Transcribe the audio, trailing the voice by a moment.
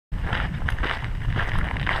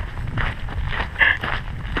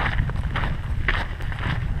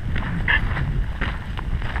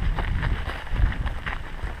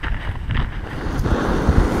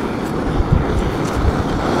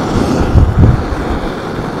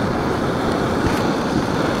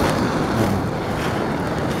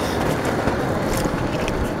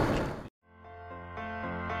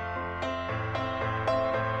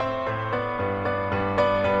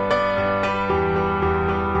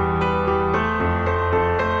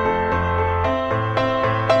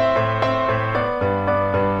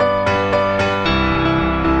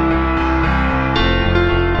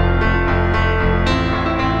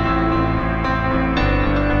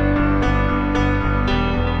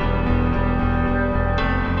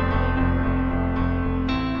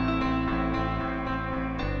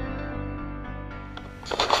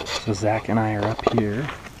So Zach and I are up here,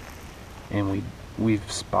 and we've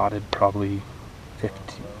spotted probably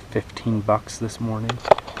 15 bucks this morning,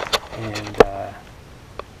 and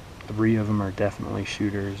 3 of them are definitely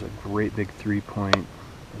shooters. A great big 3-point,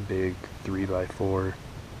 a big 3x4,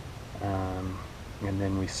 and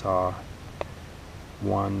then we saw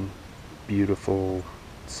one beautiful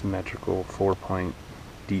symmetrical 4-point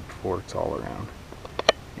deep forks all around,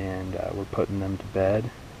 and we're putting them to bed,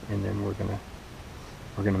 and then we're gonna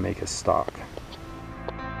make a stock.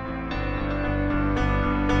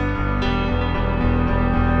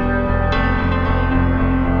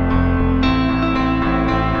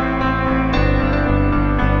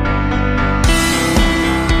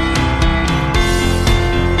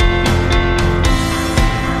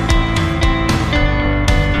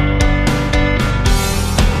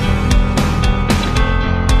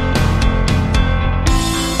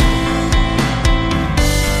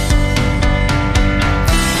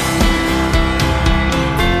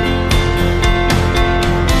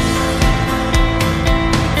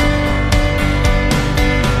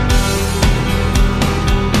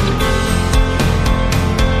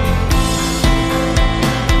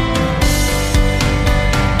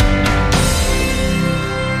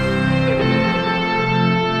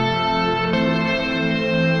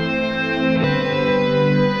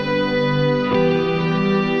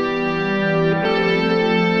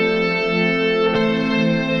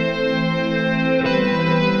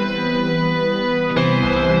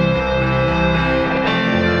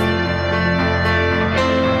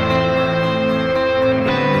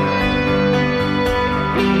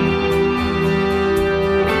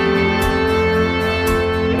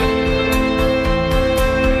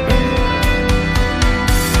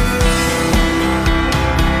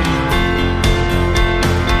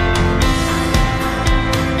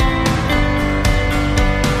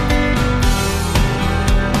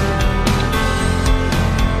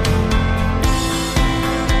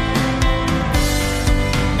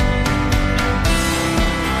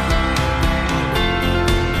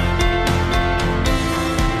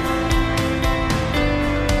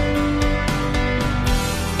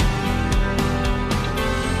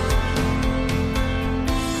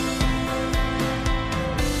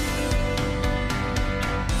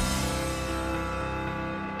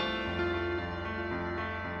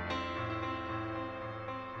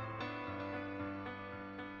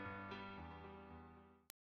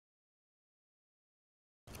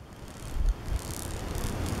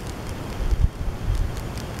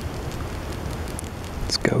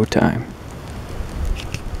 It's go time.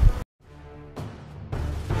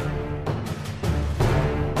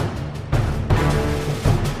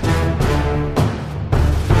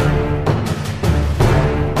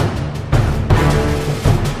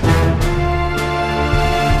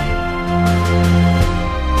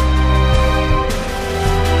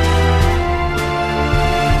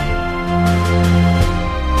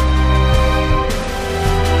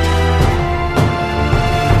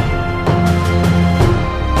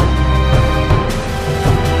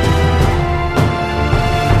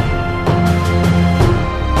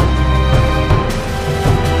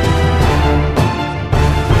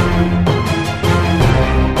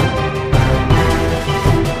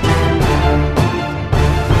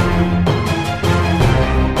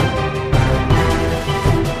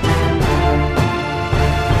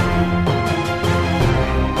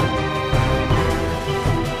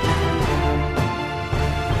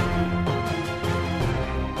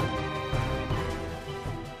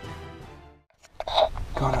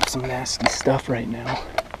 Going up some nasty stuff right now.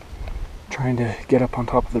 Trying to get up on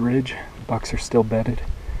top of the ridge. The bucks are still bedded.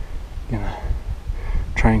 Gonna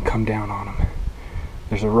try and come down on them.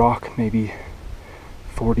 There's a rock maybe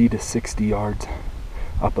 40 to 60 yards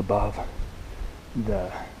up above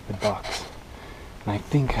the bucks. And I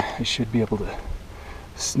think I should be able to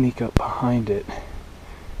sneak up behind it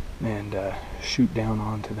and shoot down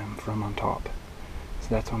onto them from on top. So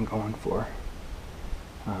that's what I'm going for.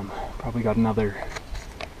 Probably got another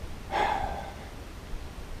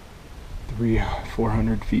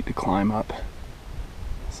 300-400 feet to climb up.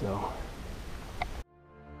 So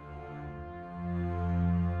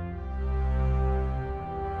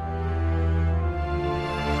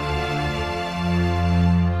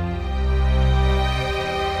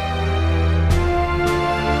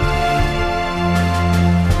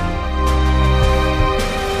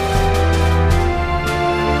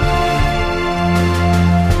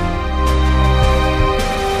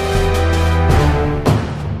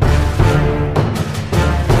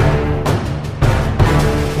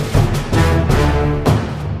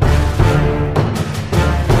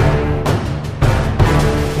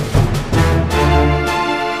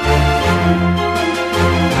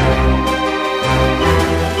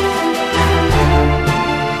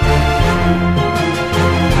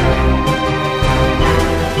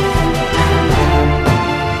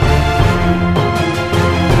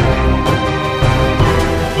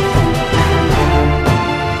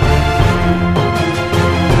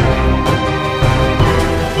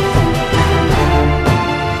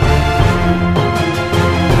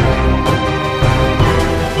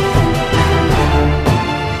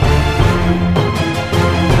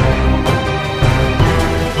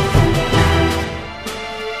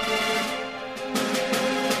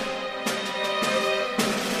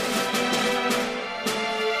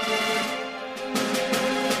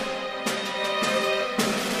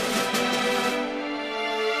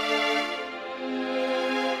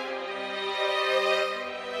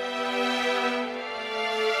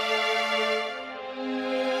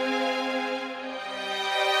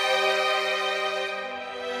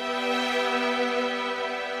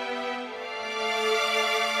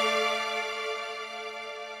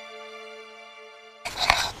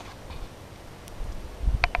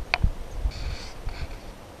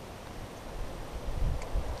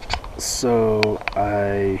So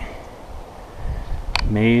I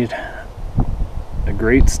made a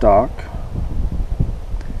great stalk,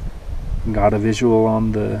 got a visual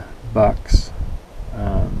on the bucks.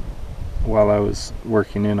 While I was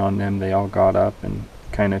working in on them, they all got up and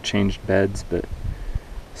kind of changed beds, but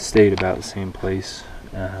stayed about the same place.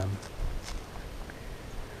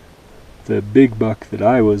 The big buck that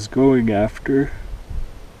I was going after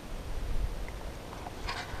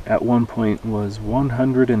at one point was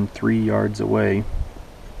 103 yards away,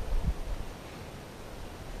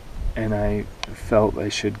 and I felt I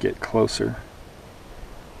should get closer.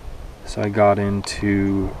 So I got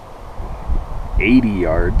into 80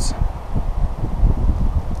 yards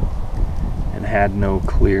and had no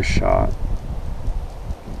clear shot.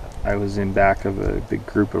 I was in back of a big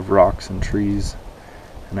group of rocks and trees,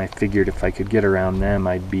 and I figured if I could get around them,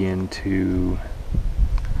 I'd be into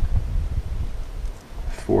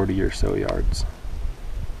 40 or so yards.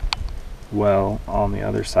 Well, on the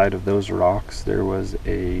other side of those rocks, there was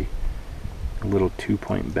a little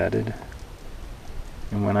 2-point bedded,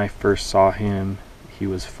 and when I first saw him, he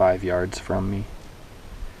was 5 yards from me.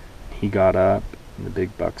 He got up, and the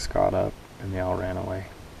big bucks got up, and they all ran away.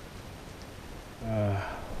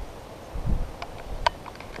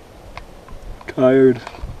 Tired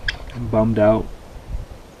and bummed out.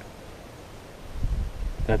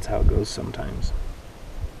 That's how it goes sometimes.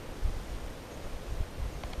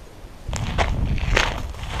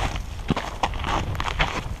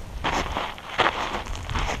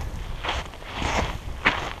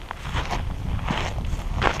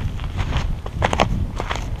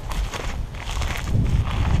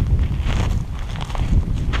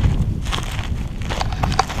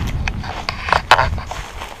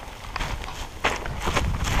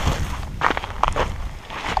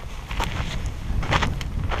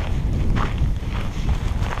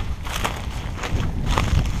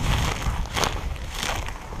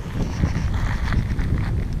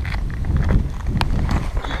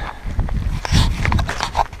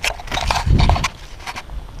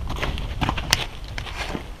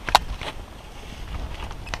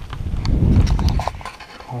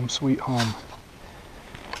 Home sweet home.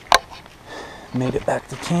 Made it back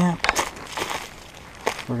to camp.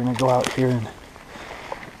 We're gonna go out here and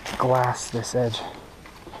glass this edge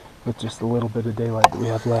with just a little bit of daylight that we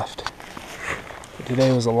have left. But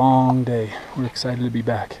today was a long day. We're excited to be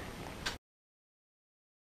back.